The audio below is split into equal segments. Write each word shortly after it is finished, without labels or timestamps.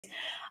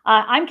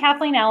I'm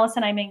Kathleen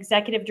Allison. I'm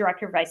Executive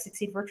Director of I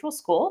Succeed Virtual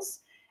Schools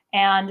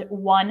and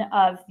one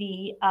of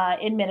the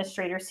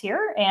administrators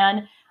here.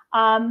 And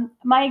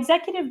my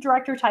Executive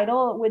Director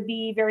title would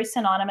be very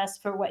synonymous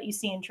for what you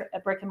see in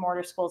brick and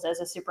mortar schools as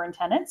a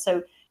superintendent.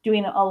 So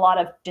doing a lot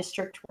of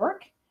district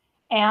work.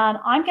 And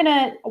I'm going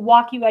to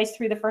walk you guys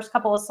through the first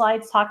couple of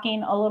slides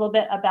talking a little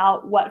bit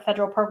about what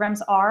federal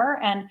programs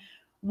are and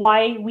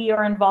why we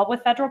are involved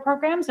with federal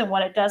programs and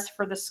what it does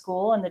for the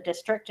school and the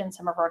district and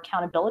some of our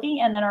accountability.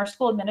 And then our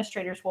school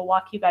administrators will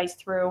walk you guys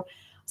through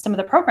some of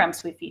the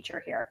programs we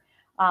feature here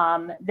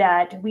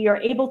that we are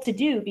able to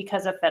do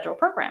because of federal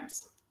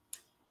programs.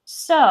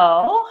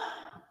 So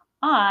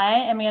I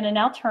am going to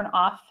now turn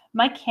off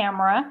my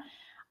camera.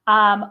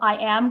 I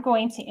am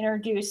going to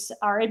introduce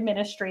our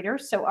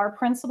administrators. So our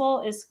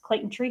principal is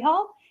Clayton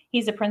Treehall.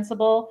 He's a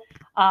principal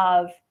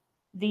of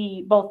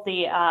both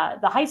the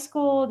high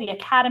school, the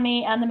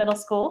academy, and the middle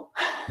school.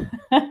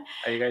 How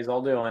you guys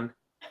all doing?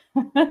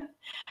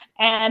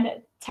 And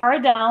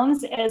Tara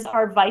Downs is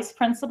our vice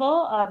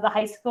principal of the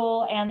high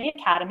school and the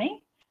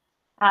academy.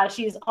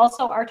 She's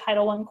also our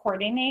Title I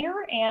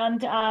coordinator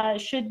and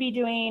should be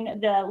doing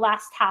the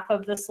last half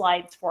of the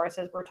slides for us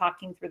as we're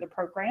talking through the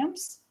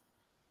programs.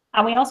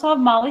 And we also have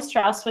Molly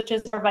Strauss, which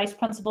is our vice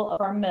principal of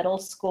our middle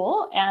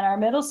school. And our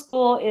middle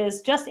school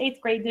is just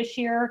 8th grade this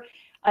year.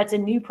 It's a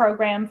new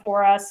program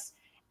for us,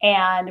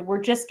 and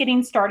we're just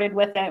getting started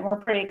with it. We're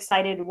pretty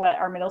excited what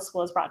our middle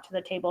school has brought to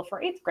the table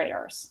for 8th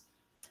graders.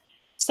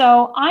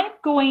 So I'm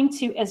going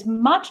to, as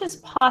much as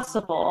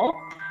possible,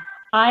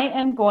 I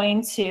am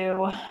going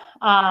to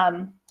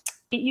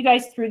get you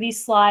guys through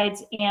these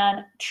slides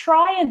and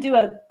try and do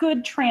a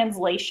good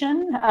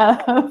translation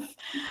of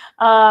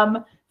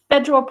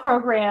federal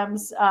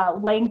programs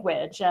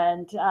language.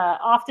 And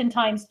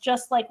oftentimes,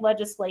 just like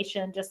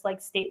legislation, just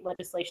like state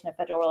legislation and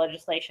federal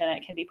legislation,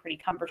 it can be pretty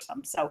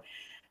cumbersome. So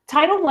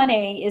Title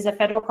I-A is a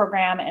federal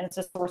program, and it's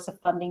a source of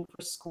funding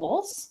for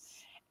schools.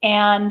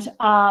 And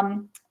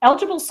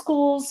eligible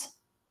schools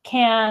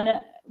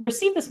can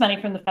receive this money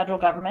from the federal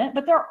government,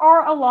 but there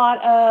are a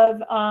lot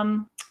of,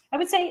 I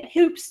would say,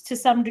 hoops to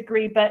some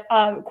degree, but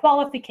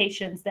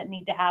qualifications that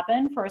need to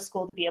happen for a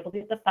school to be able to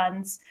get the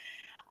funds.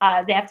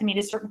 They have to meet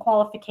a certain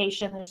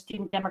qualification, and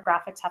student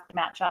demographics have to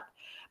match up.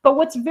 But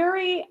what's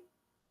very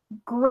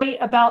great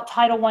about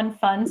Title I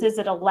funds is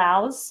it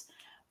allows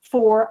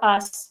for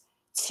us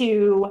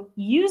to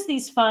use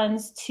these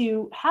funds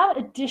to have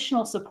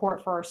additional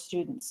support for our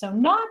students. So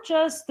not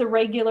just the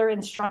regular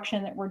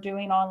instruction that we're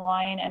doing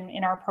online and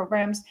in our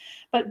programs,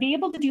 but be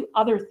able to do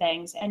other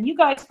things. And you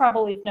guys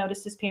probably have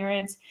noticed as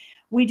parents,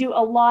 we do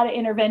a lot of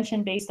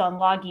intervention based on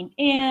logging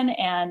in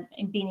and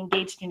being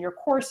engaged in your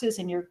courses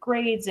and your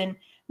grades. And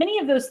many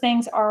of those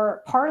things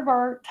are part of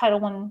our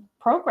Title I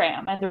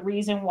program and the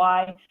reason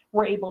why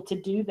we're able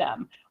to do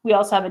them. We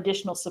also have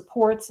additional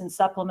supports and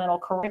supplemental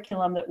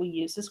curriculum that we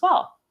use as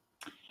well.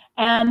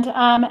 And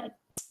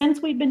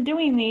since we've been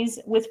doing these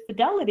with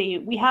Fidelity,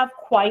 we have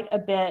quite a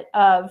bit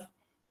of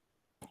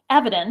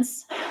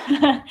evidence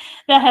that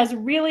has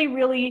really,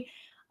 really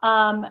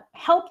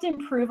helped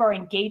improve our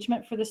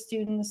engagement for the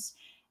students,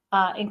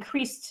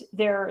 increased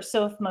their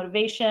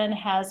self-motivation,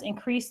 has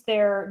increased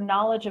their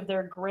knowledge of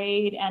their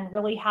grade, and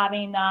really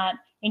having that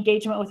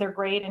engagement with their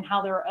grade and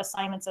how their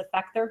assignments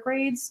affect their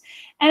grades.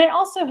 And it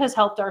also has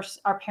helped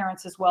our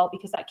parents as well,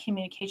 because that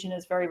communication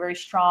is very, very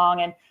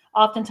strong. And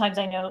oftentimes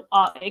I know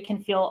it can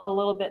feel a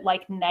little bit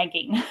like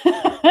nagging.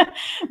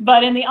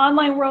 But in the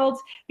online world,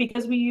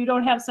 because you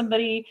don't have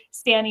somebody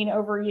standing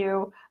over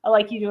you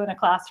like you do in a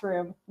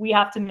classroom, we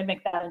have to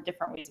mimic that in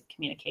different ways of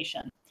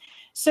communication.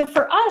 So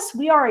for us,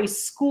 we are a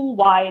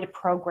school-wide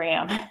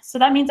program. So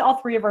that means all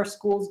 3 of our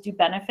schools do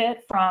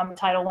benefit from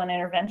Title I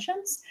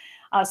interventions.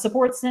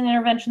 Supports and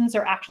interventions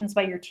are actions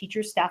by your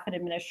teachers, staff, and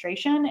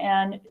administration.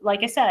 And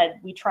like I said,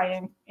 we try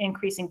to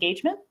increase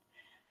engagement.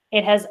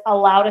 It has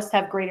allowed us to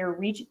have greater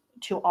reach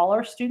to all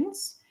our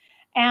students.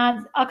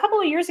 And a couple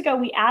of years ago,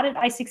 we added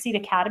I Succeed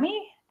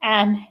Academy.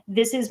 And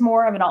this is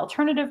more of an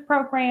alternative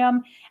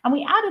program. And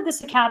we added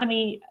this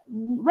academy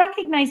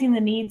recognizing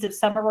the needs of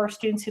some of our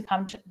students who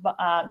come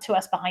to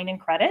us behind in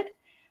credit.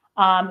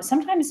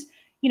 Sometimes,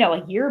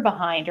 a year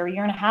behind or a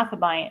year and a half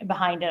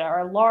behind it, or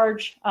a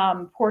large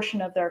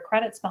portion of their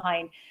credits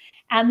behind.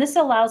 And this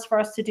allows for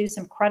us to do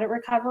some credit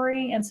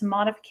recovery and some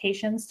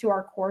modifications to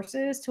our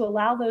courses to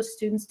allow those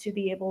students to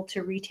be able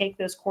to retake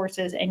those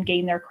courses and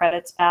gain their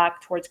credits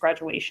back towards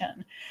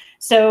graduation.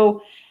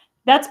 So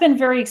that's been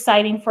very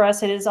exciting for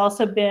us. It has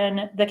also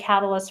been the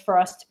catalyst for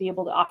us to be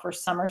able to offer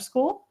summer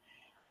school.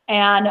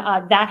 And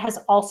that has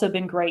also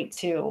been great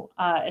too,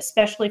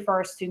 especially for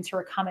our students who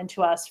are coming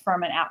to us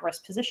from an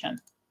at-risk position.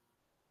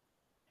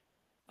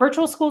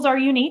 Virtual schools are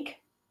unique,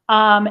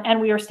 and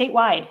we are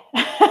statewide.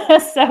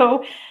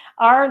 So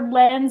our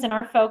lens and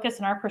our focus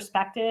and our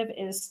perspective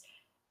is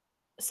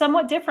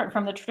somewhat different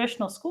from the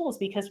traditional schools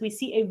because we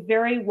see a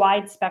very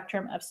wide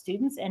spectrum of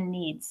students and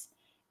needs.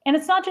 And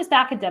it's not just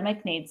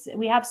academic needs.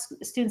 We have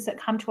students that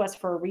come to us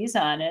for a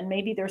reason, and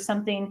maybe there's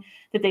something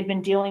that they've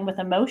been dealing with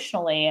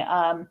emotionally,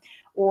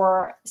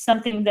 or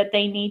something that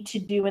they need to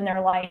do in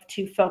their life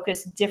to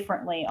focus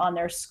differently on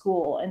their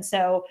school. And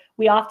so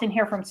we often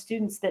hear from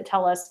students that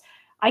tell us,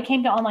 I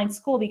came to online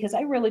school because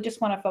I really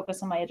just want to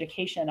focus on my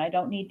education. I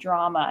don't need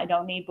drama. I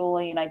don't need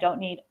bullying. I don't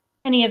need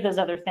any of those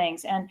other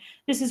things. And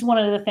this is one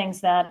of the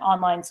things that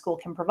online school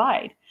can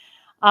provide.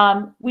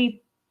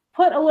 We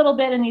put a little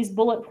bit in these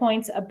bullet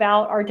points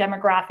about our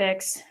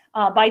demographics.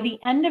 By the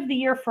end of the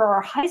year for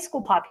our high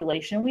school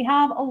population, we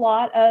have a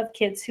lot of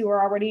kids who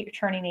are already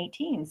turning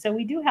 18. So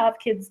we do have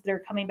kids that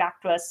are coming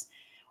back to us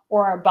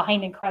or are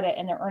behind in credit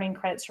and they're earning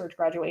credits towards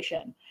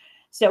graduation.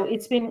 So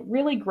it's been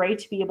really great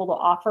to be able to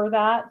offer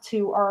that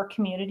to our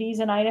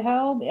communities in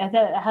Idaho.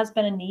 That has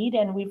been a need,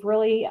 and we've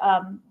really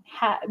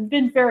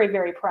been very,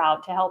 very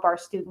proud to help our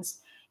students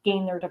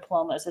gain their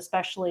diplomas,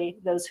 especially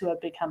those who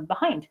have become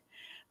behind.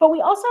 But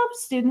we also have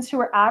students who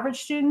are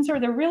average students, or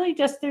they're really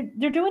just,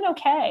 they're doing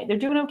okay. They're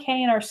doing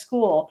okay in our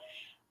school.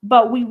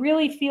 But we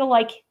really feel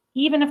like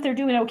even if they're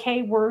doing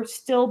okay, we're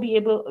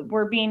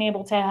being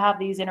able to have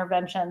these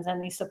interventions and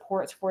these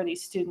supports for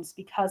these students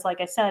because, like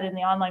I said, in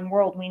the online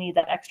world, we need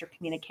that extra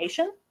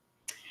communication.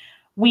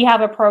 We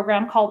have a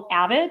program called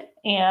AVID,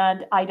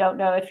 and I don't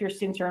know if your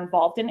students are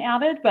involved in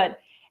AVID,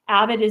 but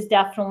AVID is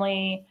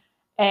definitely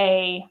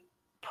a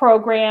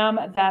program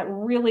that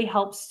really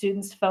helps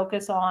students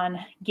focus on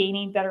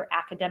gaining better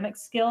academic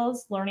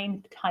skills,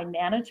 learning time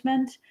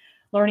management,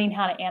 learning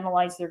how to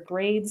analyze their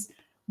grades,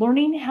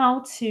 learning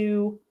how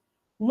to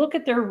look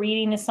at their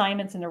reading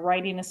assignments and their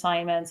writing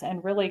assignments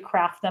and really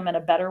craft them in a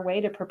better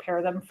way to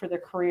prepare them for their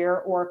career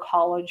or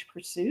college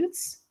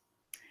pursuits.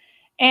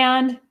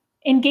 And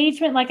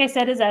engagement, like I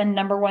said, is a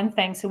number one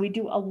thing. So we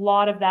do a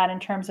lot of that in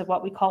terms of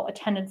what we call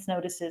attendance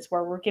notices,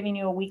 where we're giving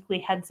you a weekly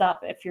heads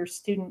up if your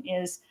student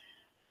is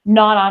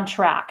not on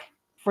track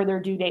for their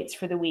due dates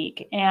for the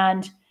week.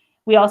 And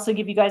we also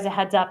give you guys a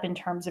heads up in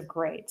terms of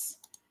grades.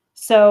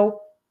 So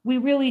we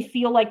really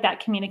feel like that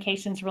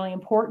communication is really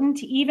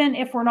important, even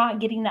if we're not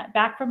getting that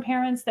back from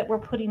parents, that we're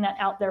putting that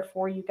out there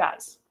for you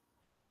guys.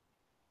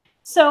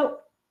 So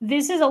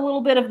this is a little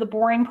bit of the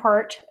boring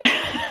part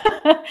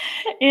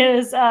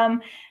is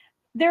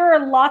there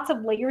are lots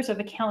of layers of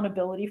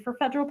accountability for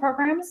federal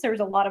programs. There's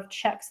a lot of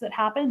checks that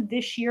happen.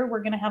 This year,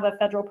 we're going to have a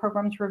federal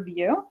programs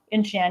review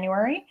in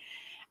January.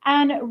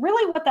 And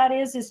really what that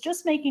is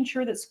just making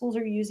sure that schools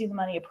are using the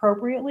money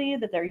appropriately,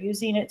 that they're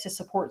using it to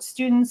support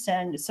students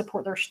and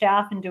support their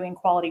staff in doing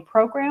quality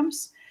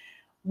programs.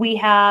 We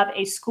have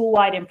a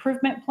school-wide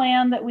improvement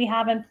plan that we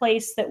have in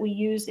place that we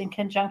use in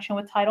conjunction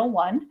with Title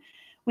I.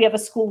 We have a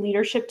school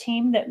leadership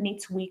team that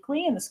meets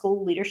weekly, and the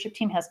school leadership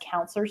team has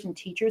counselors and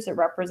teachers that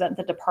represent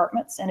the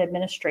departments and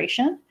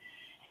administration.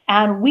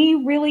 And we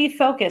really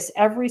focus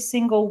every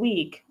single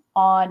week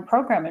on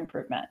program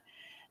improvement.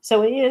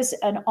 So it is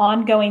an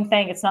ongoing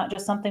thing. It's not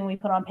just something we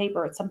put on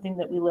paper. It's something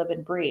that we live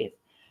and breathe.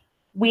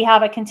 We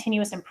have a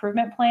continuous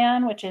improvement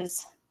plan, which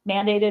is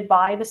mandated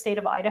by the state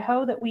of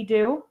Idaho that we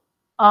do.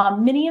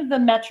 Many of the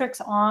metrics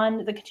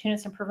on the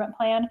continuous improvement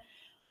plan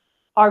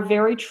are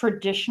very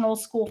traditional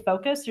school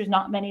focused. There's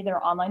not many that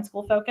are online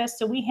school focused.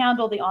 So we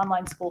handle the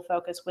online school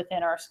focus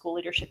within our school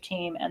leadership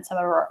team and some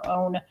of our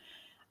own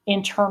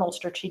internal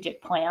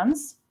strategic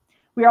plans.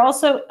 We are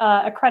also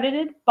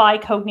accredited by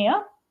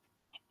Cognia.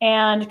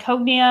 And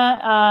Cognia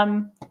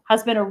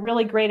has been a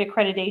really great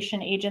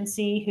accreditation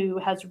agency who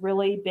has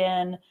really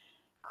been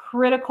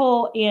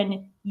critical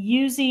in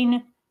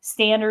using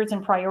standards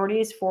and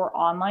priorities for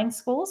online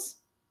schools.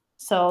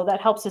 So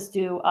that helps us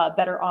do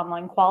better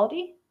online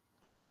quality.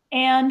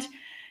 And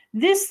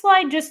this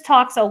slide just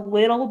talks a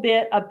little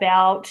bit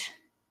about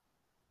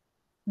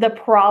the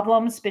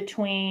problems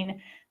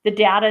between the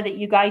data that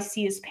you guys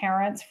see as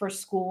parents for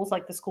schools,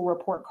 like the school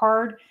report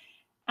card,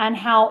 and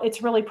how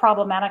it's really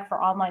problematic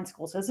for online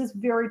schools. So this is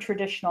very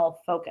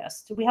traditional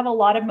focused. We have a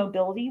lot of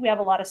mobility. We have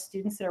a lot of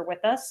students that are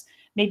with us,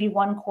 maybe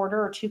 1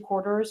 quarter or 2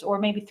 quarters, or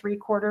maybe 3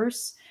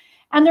 quarters.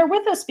 And they're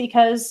with us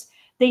because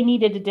they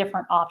needed a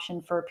different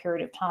option for a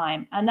period of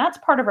time. And that's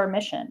part of our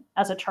mission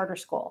as a charter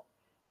school.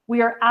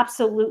 We are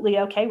absolutely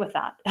okay with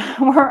that.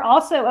 We're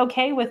also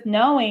okay with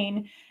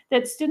knowing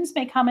that students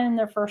may come in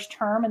their first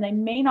term and they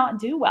may not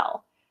do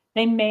well.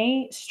 They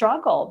may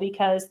struggle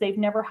because they've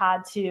never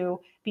had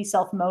to be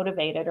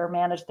self-motivated or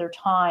manage their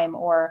time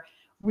or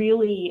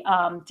really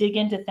dig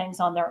into things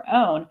on their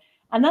own.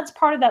 And that's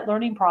part of that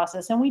learning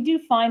process. And we do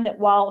find that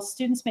while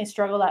students may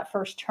struggle that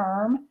first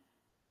term,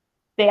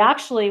 they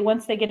actually,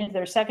 once they get into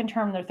their second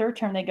term, their third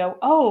term, they go,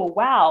 oh,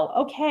 wow,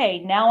 okay,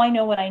 now I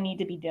know what I need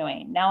to be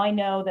doing. Now I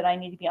know that I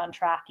need to be on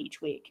track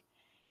each week.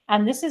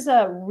 And this is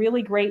a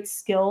really great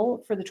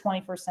skill for the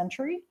 21st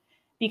century,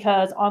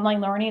 because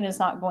online learning is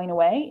not going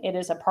away. It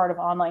is a part of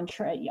online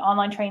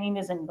training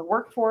is in the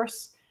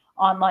workforce.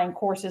 Online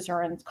courses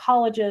are in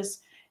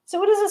colleges.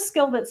 So it is a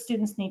skill that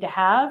students need to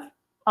have.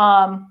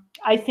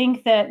 I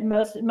think that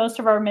most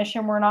of our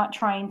mission, we're not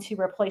trying to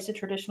replace a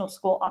traditional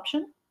school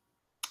option.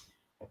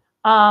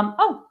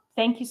 Oh,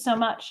 thank you so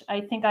much.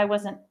 I think I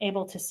wasn't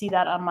able to see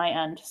that on my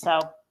end. So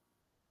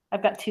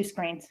I've got 2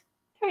 screens.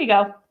 There you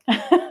go.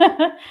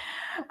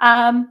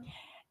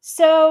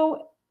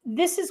 So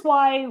this is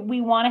why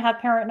we want to have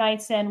parent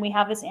nights, and we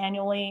have this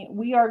annually.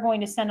 We are going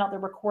to send out the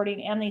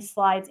recording and these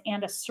slides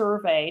and a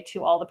survey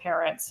to all the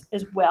parents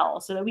as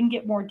well, so that we can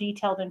get more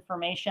detailed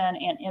information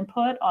and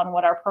input on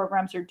what our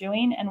programs are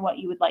doing and what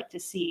you would like to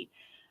see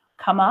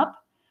come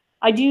up.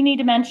 I do need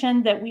to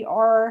mention that we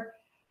are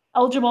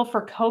eligible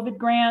for COVID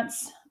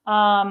grants.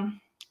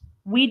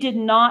 We did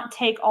not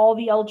take all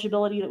the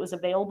eligibility that was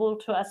available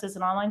to us as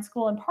an online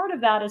school, and part of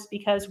that is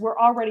because we're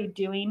already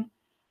doing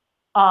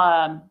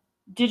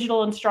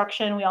digital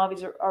instruction. We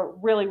always are a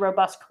really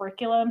robust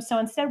curriculum. So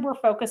instead, we're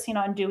focusing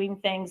on doing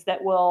things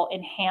that will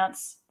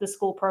enhance the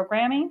school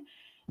programming.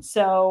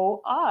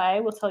 So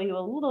I will tell you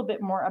a little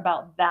bit more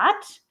about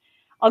that.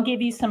 I'll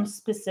give you some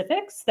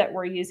specifics that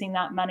we're using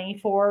that money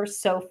for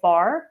so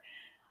far.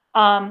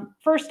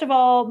 First of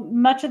all,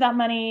 much of that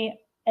money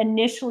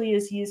initially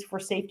is used for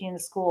safety in the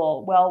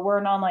school. Well, we're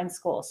an online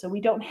school, so we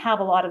don't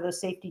have a lot of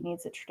those safety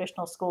needs that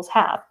traditional schools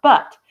have.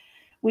 But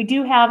we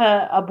do have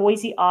a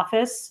Boise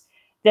office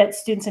that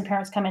students and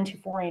parents come into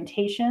for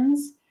orientations.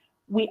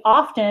 We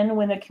often,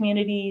 when the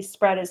community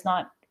spread is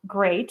not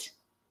great,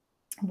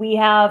 we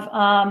have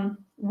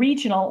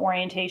regional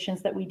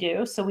orientations that we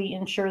do. So we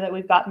ensure that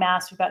we've got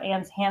masks, we've got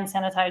hand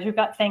sanitizer, we've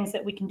got things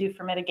that we can do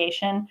for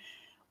mitigation.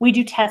 We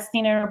do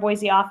testing in our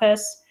Boise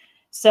office.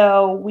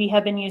 So we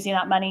have been using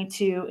that money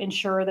to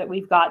ensure that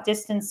we've got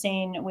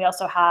distancing. We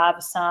also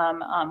have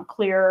some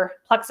clear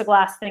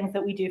plexiglass things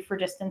that we do for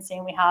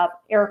distancing. We have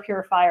air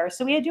purifiers.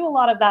 So we do a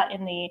lot of that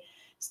in the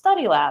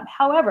study lab.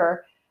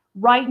 However,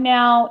 right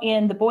now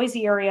in the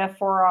Boise area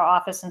for our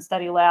office and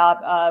study lab,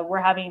 we're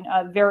having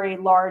a very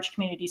large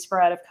community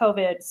spread of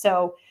COVID.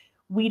 So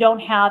we don't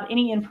have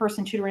any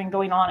in-person tutoring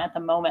going on at the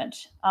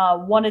moment.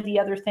 One of the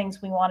other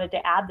things we wanted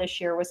to add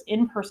this year was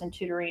in-person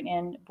tutoring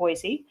in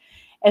Boise,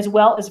 as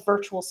well as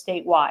virtual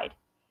statewide.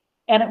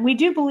 And we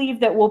do believe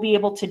that we'll be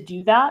able to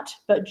do that,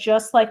 but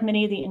just like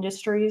many of the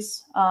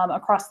industries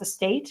across the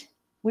state,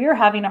 we are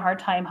having a hard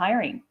time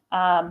hiring.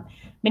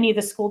 Many of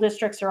the school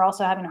districts are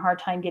also having a hard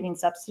time getting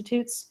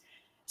substitutes.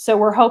 So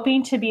we're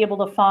hoping to be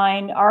able to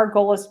find, our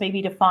goal is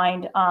maybe to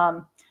find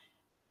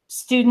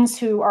students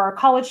who are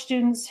college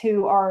students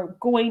who are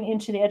going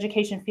into the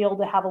education field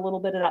to have a little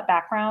bit of that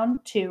background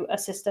to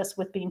assist us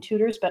with being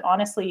tutors. But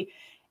honestly,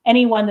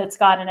 anyone that's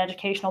got an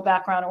educational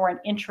background or an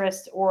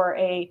interest or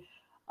a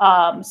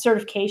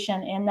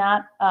certification in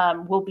that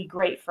will be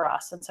great for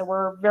us. And so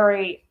we're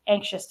very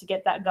anxious to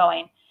get that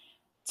going.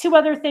 Two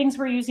other things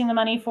we're using the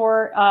money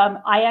for,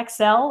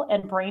 IXL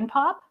and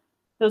BrainPop.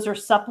 Those are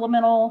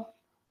supplemental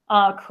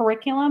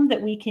curriculum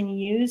that we can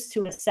use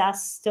to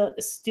assess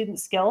student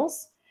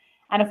skills.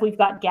 And if we've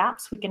got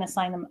gaps, we can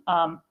assign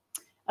them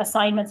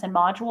assignments and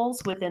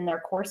modules within their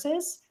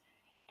courses.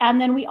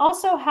 And then we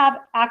also have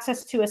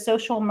access to a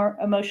social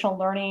emotional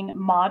learning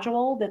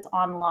module that's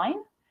online.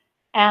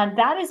 And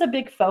that is a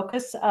big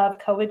focus of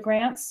COVID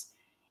grants,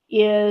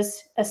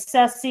 is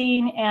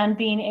assessing and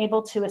being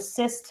able to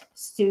assist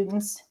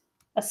students,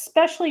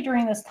 especially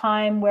during this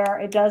time where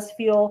it does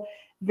feel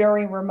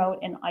very remote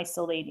and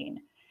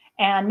isolating.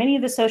 And many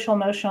of the social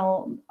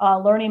emotional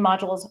learning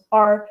modules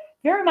are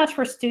very much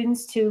for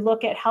students to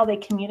look at how they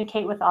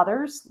communicate with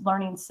others,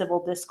 learning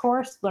civil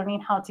discourse, learning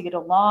how to get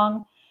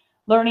along,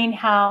 learning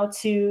how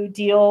to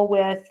deal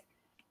with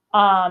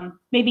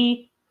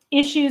maybe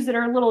issues that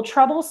are a little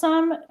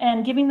troublesome,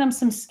 and giving them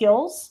some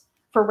skills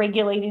for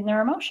regulating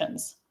their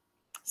emotions.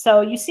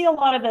 So you see a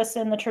lot of this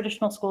in the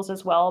traditional schools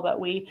as well, but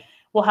we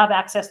will have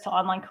access to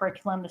online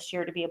curriculum this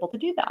year to be able to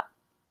do that.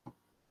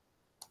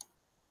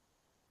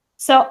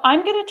 So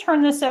I'm going to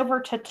turn this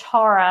over to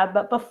Tara,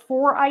 but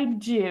before I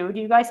do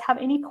you guys have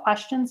any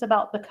questions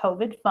about the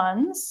COVID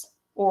funds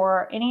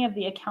or any of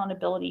the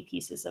accountability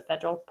pieces of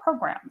federal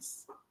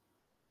programs?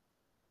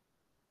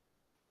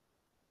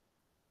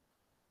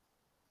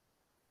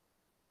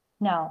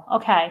 No.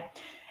 Okay.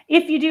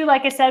 If you do,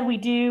 like I said, we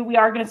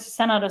are going to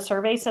send out a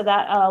survey, so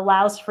that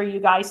allows for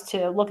you guys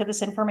to look at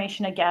this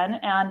information again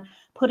and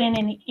put in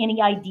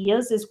any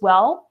ideas as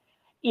well.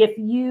 If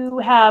you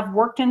have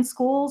worked in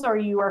schools or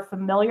you are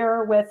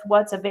familiar with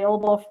what's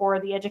available for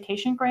the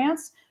education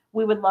grants,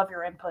 we would love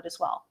your input as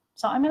well.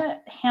 So I'm going to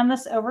hand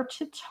this over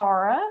to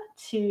Tara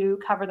to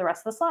cover the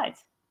rest of the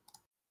slides.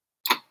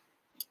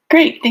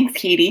 Great. Thanks,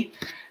 Katie.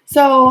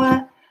 So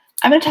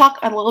I'm going to talk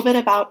a little bit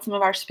about some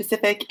of our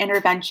specific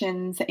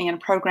interventions and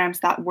programs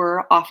that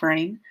we're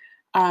offering.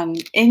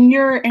 In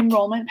your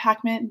enrollment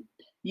packet,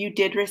 you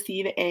did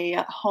receive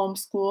a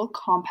homeschool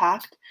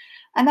compact,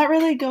 and that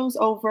really goes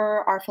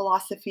over our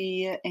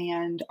philosophy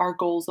and our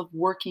goals of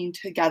working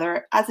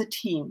together as a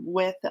team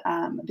with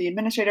the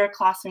administrator,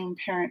 classroom,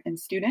 parent, and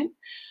student.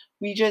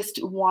 We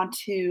just want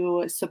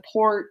to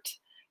support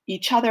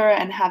each other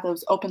and have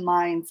those open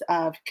lines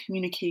of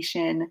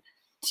communication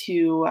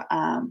to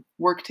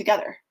work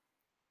together.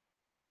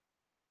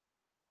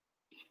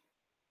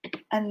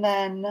 And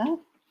then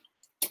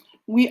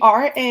we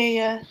are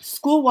a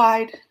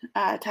school-wide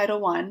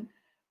Title I,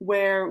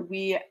 where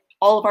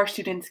all of our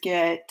students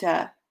get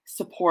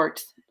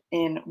support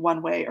in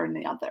one way or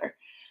the other.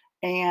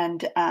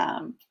 And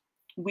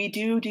we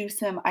do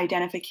some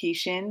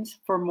identifications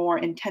for more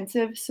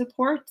intensive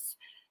supports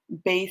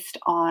based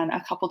on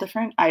a couple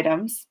different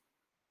items.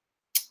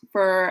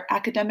 For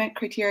academic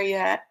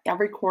criteria,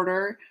 every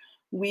quarter,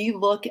 we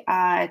look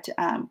at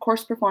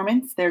course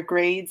performance, their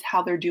grades,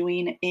 how they're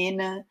doing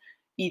in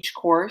each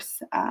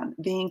course,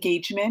 the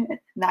engagement,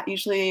 that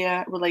usually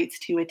relates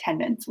to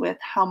attendance with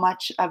how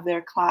much of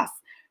their class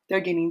they're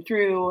getting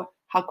through,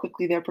 how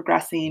quickly they're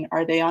progressing,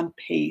 are they on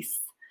pace?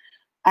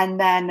 And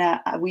then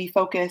we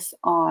focus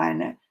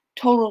on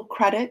total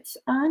credits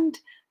earned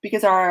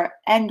because our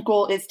end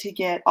goal is to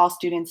get all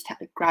students to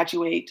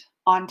graduate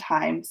on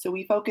time. So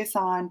we focus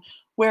on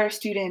where are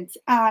students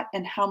at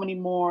and how many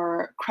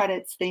more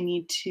credits they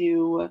need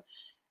to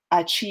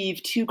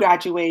achieve to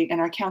graduate.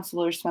 And our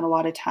counselors spend a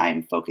lot of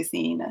time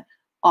focusing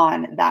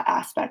on that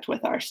aspect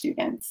with our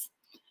students.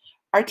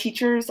 Our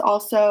teachers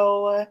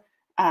also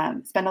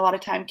spend a lot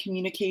of time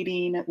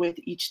communicating with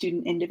each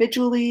student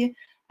individually.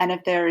 And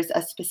if there's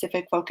a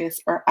specific focus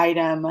or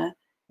item,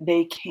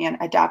 they can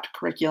adapt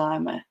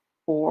curriculum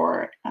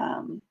or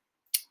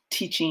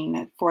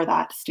teaching for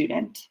that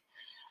student.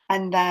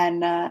 And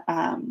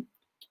then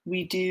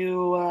we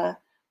do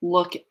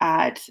look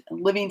at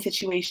living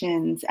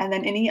situations and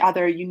then any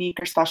other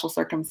unique or special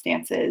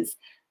circumstances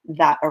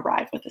that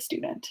arrive with a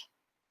student.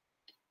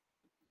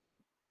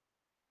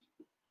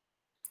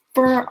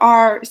 For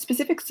our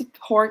specific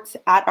supports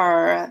at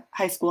our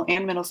high school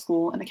and middle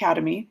school and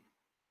academy,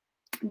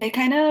 they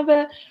kind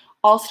of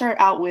all start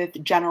out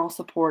with general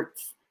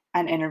supports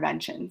and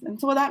interventions. And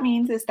so what that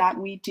means is that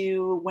we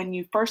do, when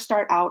you first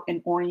start out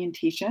in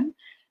orientation,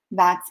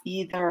 that's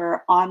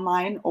either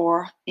online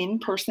or in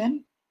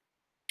person.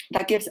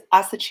 That gives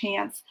us a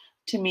chance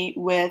to meet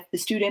with the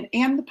student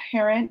and the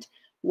parent,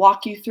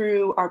 walk you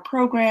through our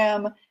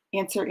program,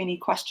 answer any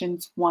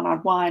questions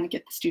one-on-one,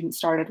 get the student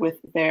started with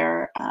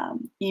their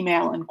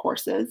email and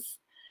courses.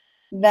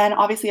 Then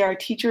obviously our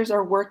teachers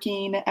are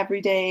working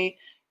every day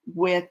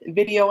with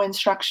video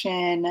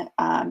instruction.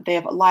 They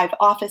have live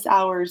office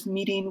hours,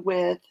 meeting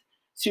with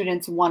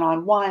students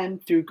one-on-one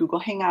through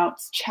Google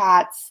Hangouts,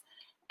 chats,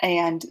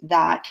 and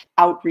that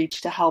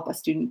outreach to help a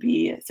student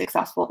be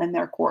successful in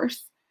their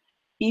course.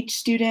 Each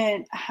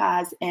student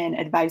has an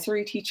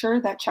advisory teacher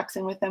that checks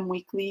in with them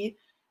weekly.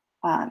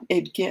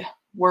 It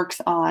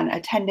works on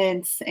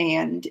attendance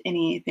and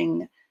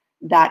anything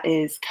that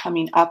is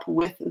coming up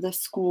with the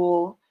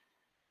school.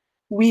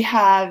 We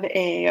have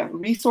a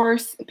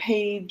resource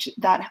page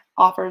that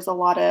offers a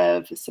lot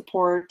of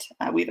support.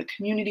 We have a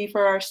community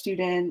for our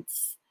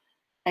students,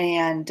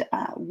 and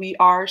we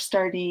are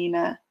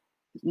starting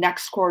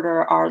next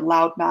quarter our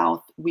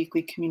loudmouth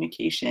weekly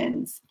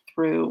communications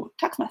through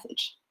text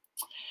message.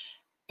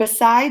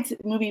 Besides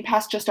moving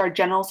past just our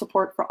general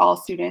support for all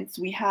students,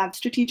 we have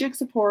strategic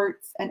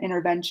supports and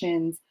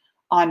interventions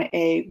on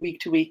a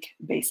week-to-week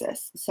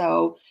basis.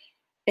 So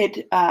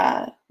it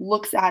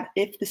looks at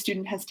if the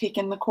student has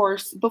taken the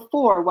course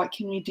before, what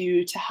can we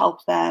do to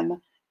help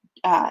them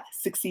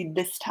succeed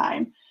this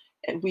time?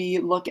 We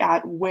look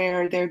at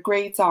where their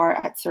grades are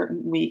at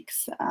certain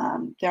weeks,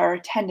 their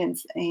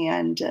attendance,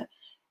 and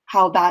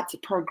how that's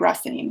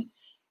progressing.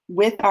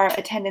 With our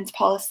attendance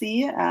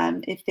policy,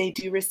 if they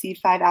do receive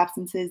 5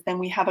 absences, then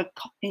we have an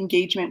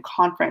engagement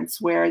conference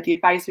where the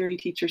advisory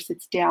teacher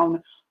sits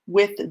down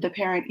with the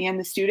parent and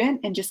the student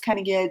and just kind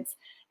of gets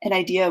an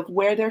idea of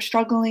where they're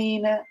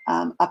struggling,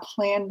 a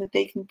plan that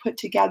they can put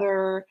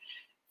together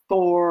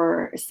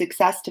for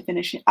success to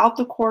finish out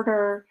the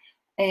quarter,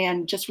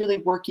 and just really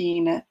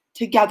working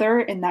together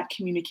in that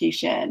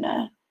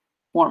communication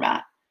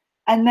format.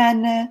 And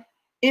then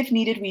if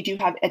needed, we do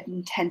have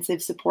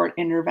intensive support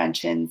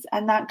interventions,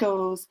 and that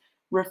goes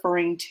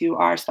referring to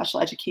our special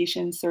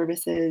education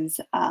services.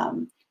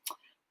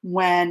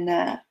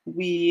 When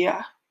we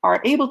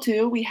are able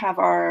to, we have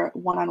our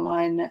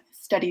one-on-one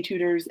study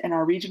tutors in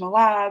our regional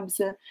labs.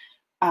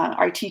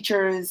 Our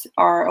teachers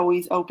are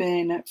always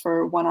open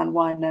for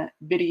one-on-one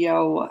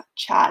video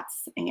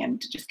chats and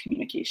just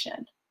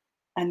communication.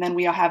 And then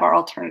we have our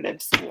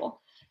alternative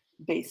school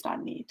based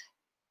on need.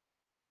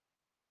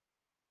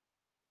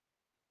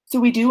 So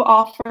we do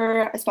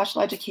offer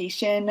special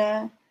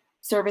education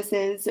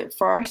services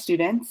for our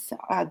students.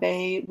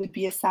 They would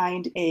be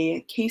assigned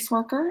a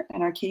caseworker,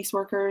 and our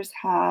caseworkers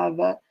have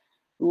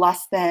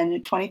less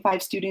than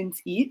 25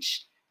 students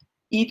each.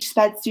 Each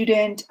SPED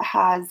student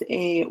has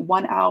a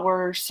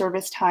 1-hour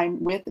service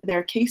time with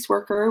their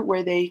caseworker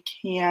where they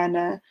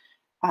can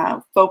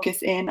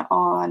focus in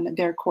on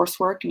their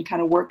coursework and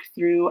kind of work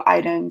through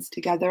items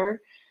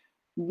together.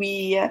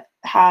 We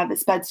have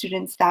SPED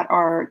students that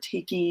are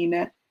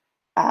taking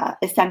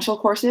essential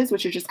courses,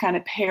 which are just kind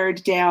of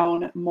pared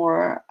down,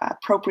 more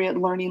appropriate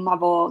learning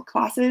level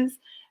classes.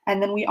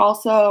 And then we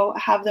also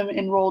have them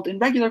enrolled in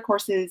regular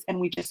courses, and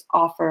we just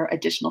offer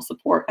additional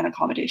support and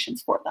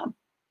accommodations for them.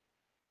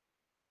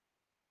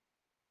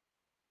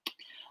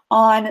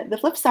 On the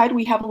flip side,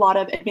 we have a lot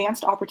of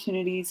advanced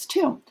opportunities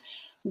too.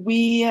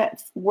 We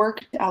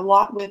work a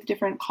lot with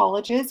different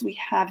colleges. We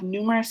have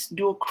numerous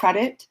dual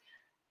credit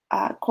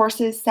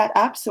courses set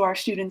up so our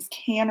students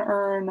can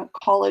earn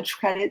college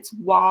credits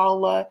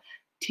while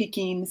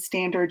taking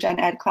standard gen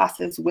ed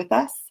classes with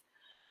us.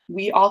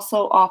 We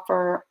also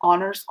offer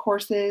honors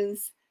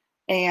courses,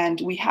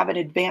 and we have an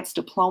advanced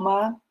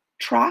diploma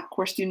track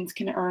where students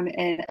can earn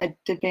an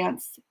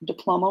advanced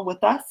diploma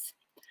with us.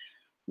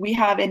 We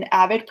have an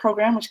AVID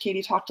program, which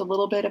Katie talked a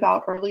little bit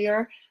about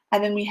earlier,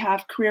 and then we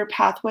have career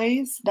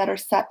pathways that are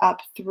set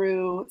up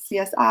through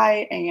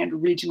CSI and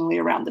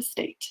regionally around the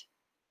state.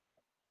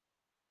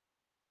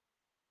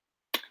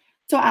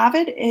 So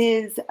AVID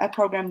is a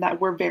program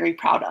that we're very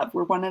proud of.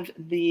 We're one of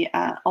the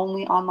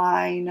only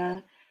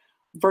online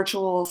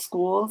virtual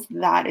schools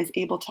that is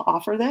able to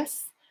offer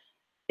this.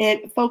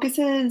 It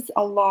focuses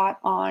a lot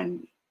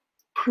on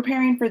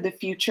preparing for the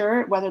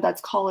future, whether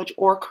that's college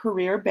or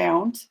career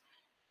bound.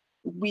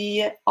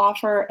 We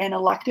offer an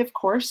elective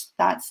course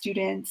that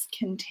students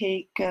can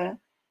take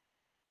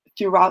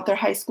throughout their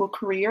high school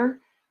career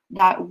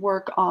that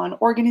work on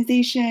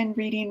organization,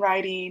 reading,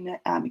 writing.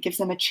 It gives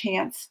them a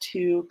chance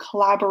to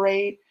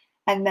collaborate.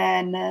 And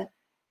then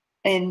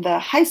in the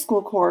high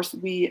school course,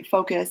 we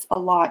focus a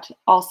lot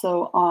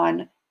also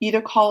on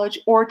either college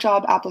or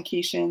job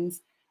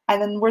applications.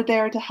 And then we're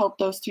there to help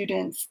those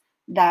students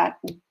that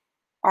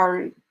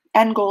our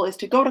end goal is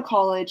to go to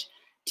college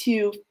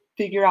to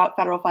figure out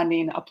federal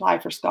funding, apply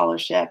for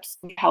scholarships,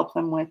 help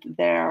them with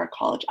their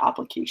college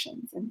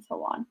applications and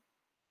so on.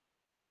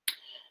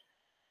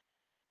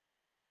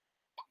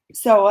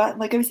 So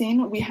like I was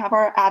saying, we have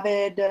our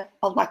AVID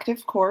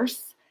elective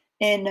course.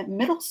 In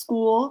middle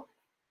school,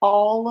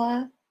 all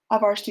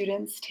of our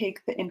students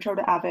take the Intro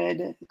to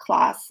AVID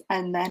class,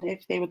 and then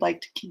if they would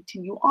like to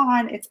continue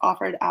on, it's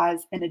offered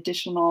as an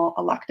additional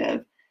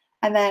elective.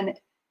 And then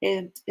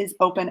it is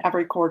open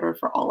every quarter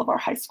for all of our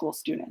high school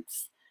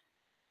students.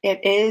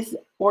 It is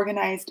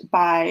organized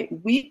by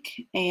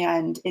week,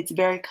 and it's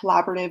very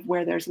collaborative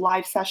where there's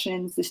live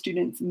sessions. The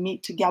students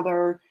meet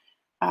together,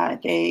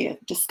 they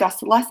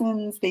discuss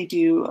lessons, they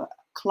do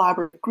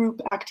collaborative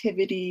group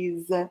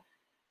activities,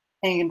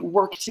 and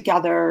work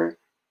together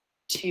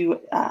to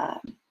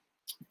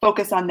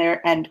focus on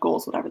their end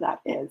goals, whatever that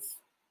is.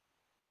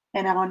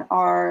 And on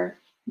our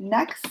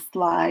next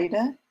slide,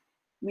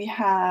 we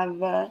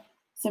have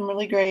some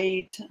really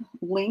great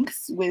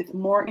links with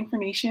more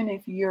information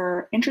if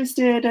you're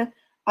interested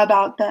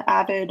about the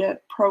AVID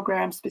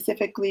program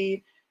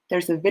specifically.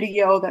 There's a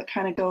video that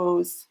kind of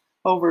goes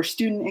over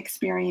student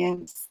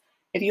experience.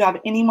 If you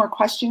have any more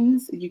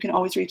questions, you can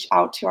always reach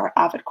out to our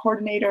AVID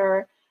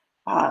coordinator,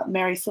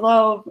 Mary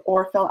Solove,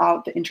 or fill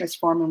out the interest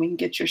form and we can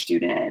get your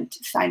student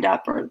signed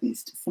up, or at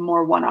least some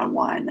more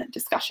one-on-one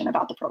discussion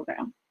about the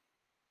program.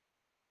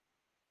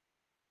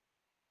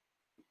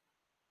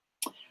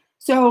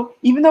 So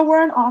even though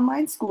we're an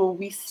online school,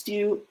 we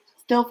still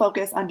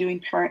focus on doing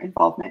parent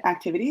involvement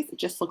activities. It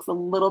just looks a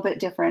little bit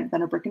different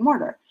than a brick and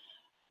mortar.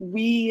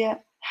 We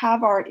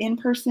have our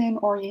in-person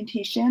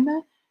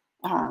orientation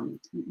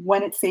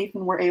when it's safe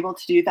and we're able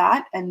to do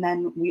that. And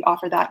then we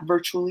offer that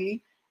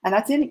virtually. And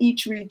that's in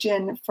each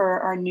region for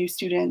our new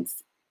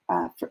students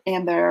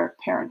and their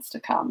parents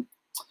to come.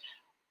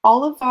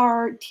 All of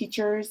our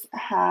teachers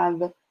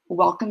have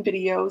welcome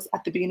videos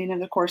at the beginning of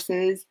the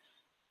courses,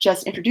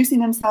 just introducing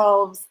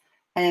themselves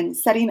and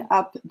setting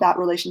up that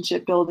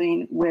relationship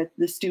building with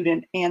the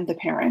student and the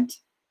parent.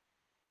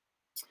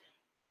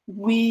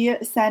 We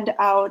send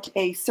out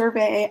a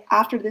survey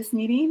after this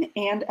meeting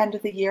and end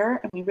of the year,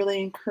 and we really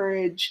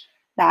encourage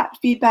that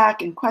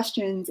feedback and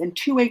questions and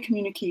two-way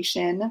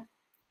communication.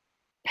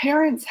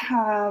 Parents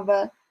have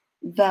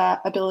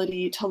the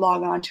ability to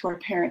log on to our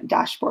parent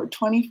dashboard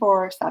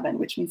 24/7,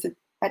 which means that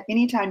at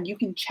any time you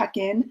can check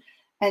in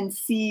and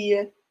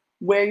see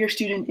where your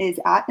student is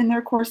at in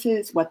their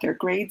courses, what their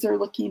grades are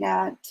looking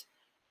at.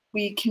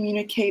 We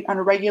communicate on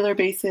a regular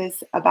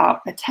basis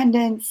about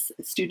attendance.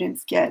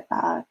 Students get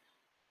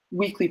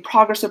weekly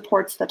progress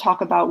reports that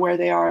talk about where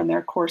they are in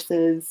their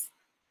courses.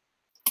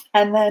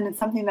 And then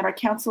something that our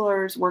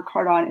counselors work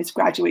hard on is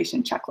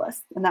graduation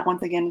checklists. And that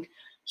once again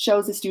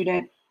shows the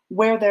student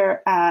where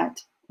they're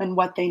at and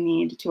what they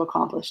need to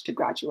accomplish to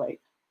graduate.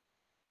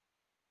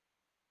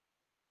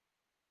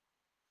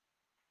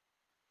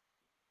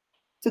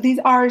 So these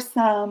are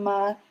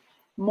some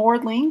more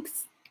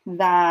links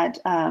that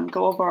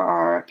go over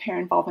our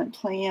parent involvement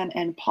plan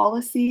and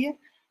policy.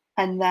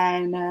 And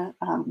then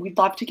we'd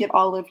love to get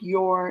all of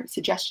your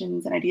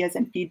suggestions and ideas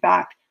and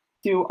feedback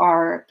through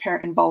our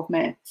parent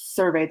involvement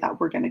survey that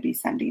we're going to be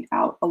sending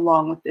out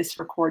along with this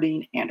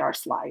recording and our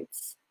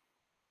slides.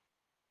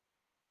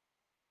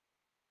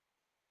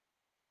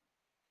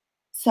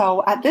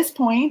 So at this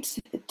point,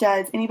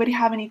 does anybody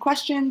have any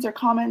questions or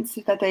comments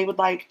that they would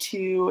like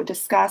to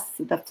discuss?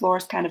 The floor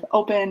is kind of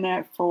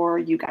open for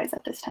you guys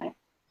at this time.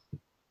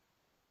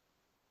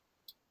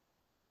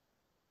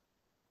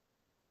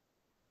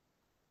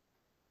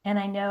 And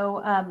I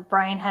know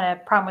Brian had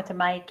a problem with the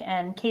mic.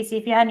 And Casey,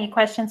 if you had any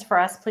questions for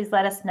us, please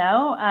let us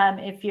know.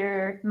 If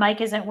your mic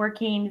isn't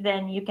working,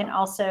 then you can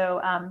also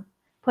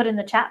put in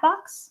the chat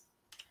box.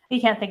 You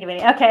can't think of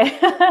any. Okay.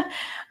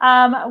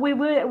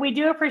 We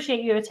do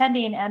appreciate you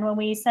attending. And when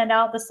we send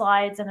out the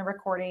slides and the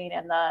recording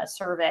and the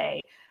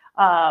survey,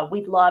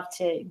 we'd love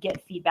to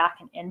get feedback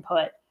and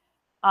input.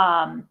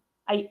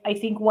 I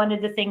think one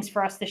of the things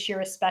for us this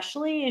year,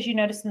 especially, as you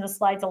noticed in the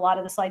slides, a lot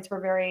of the slides were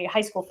very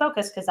high school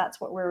focused because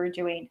that's what we were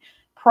doing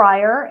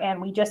prior.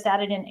 And we just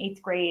added in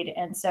 8th grade.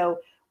 And so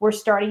we're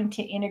starting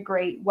to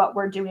integrate what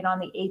we're doing on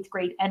the 8th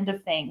grade end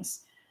of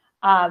things.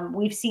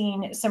 We've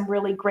seen some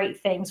really great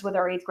things with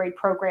our 8th grade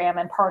program.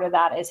 And part of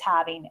that is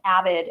having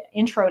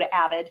intro to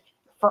Avid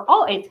for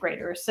all 8th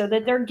graders so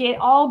that they're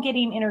all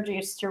getting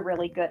introduced to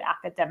really good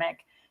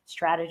academic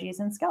strategies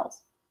and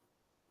skills.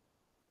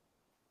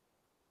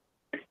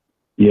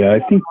 Yeah, I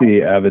think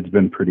the Avid's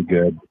been pretty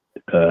good,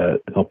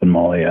 helping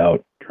Molly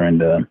out, trying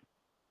to,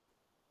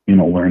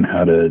 learn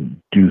how to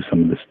do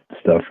some of this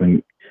stuff.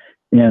 And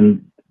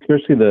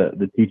especially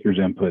the teachers'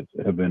 inputs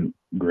have been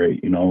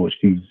great.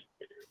 She's,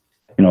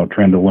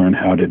 trying to learn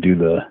how to do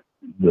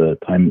the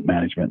time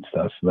management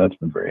stuff. So that's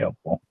been very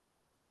helpful.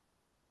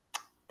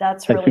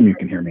 That's I really assume you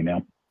can hear me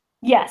now.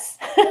 Yes,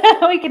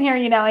 we can hear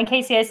you now. And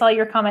Casey, I saw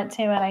your comment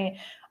too, and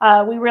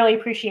we really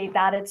appreciate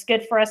that. It's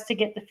good for us to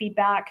get the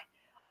feedback.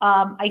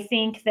 I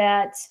think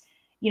that,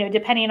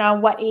 depending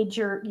on what age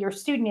your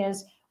student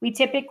is, we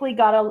typically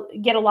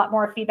get a lot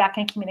more feedback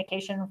and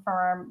communication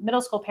from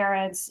middle school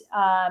parents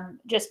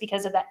just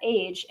because of that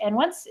age. And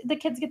once the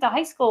kids get to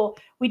high school,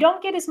 we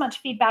don't get as much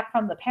feedback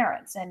from the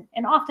parents.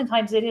 And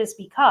oftentimes it is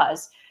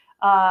because,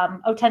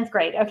 10th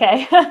grade.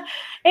 Okay.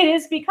 It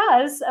is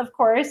because, of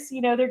course,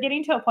 they're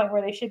getting to a point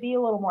where they should be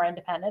a little more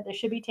independent. They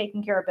should be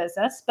taking care of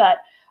business. But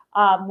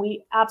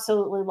we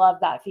absolutely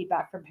love that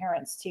feedback from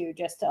parents too,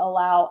 just to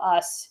allow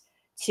us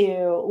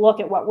to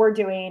look at what we're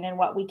doing and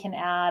what we can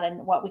add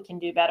and what we can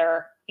do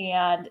better.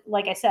 And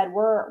like I said,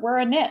 we're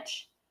a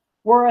niche.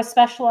 We're a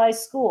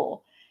specialized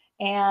school.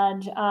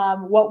 And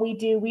what we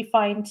do, we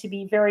find to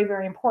be very,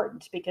 very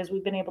important because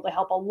we've been able to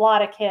help a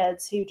lot of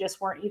kids who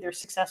just weren't either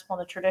successful in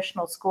the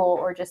traditional school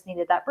or just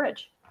needed that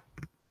bridge.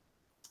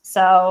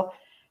 So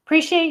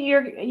appreciate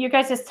your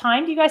guys'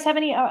 time. Do you guys have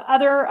any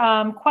other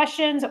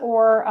questions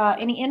or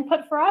any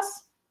input for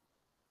us?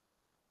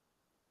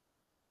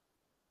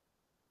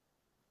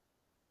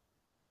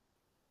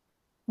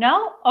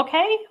 No?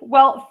 Okay.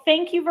 Well,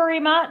 thank you very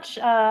much.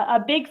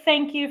 A big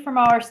thank you from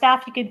our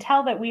staff. You can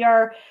tell that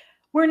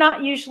we're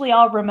not usually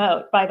all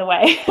remote, by the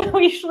way.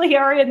 We usually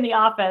are in the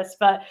office,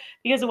 but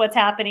because of what's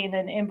happening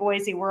in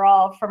Boise, we're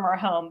all from our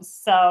homes.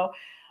 So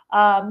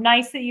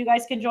nice that you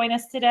guys can join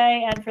us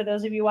today. And for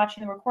those of you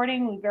watching the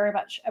recording, we very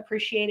much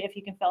appreciate it if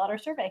you can fill out our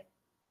survey.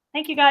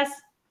 Thank you, guys.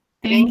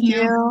 Thank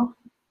you.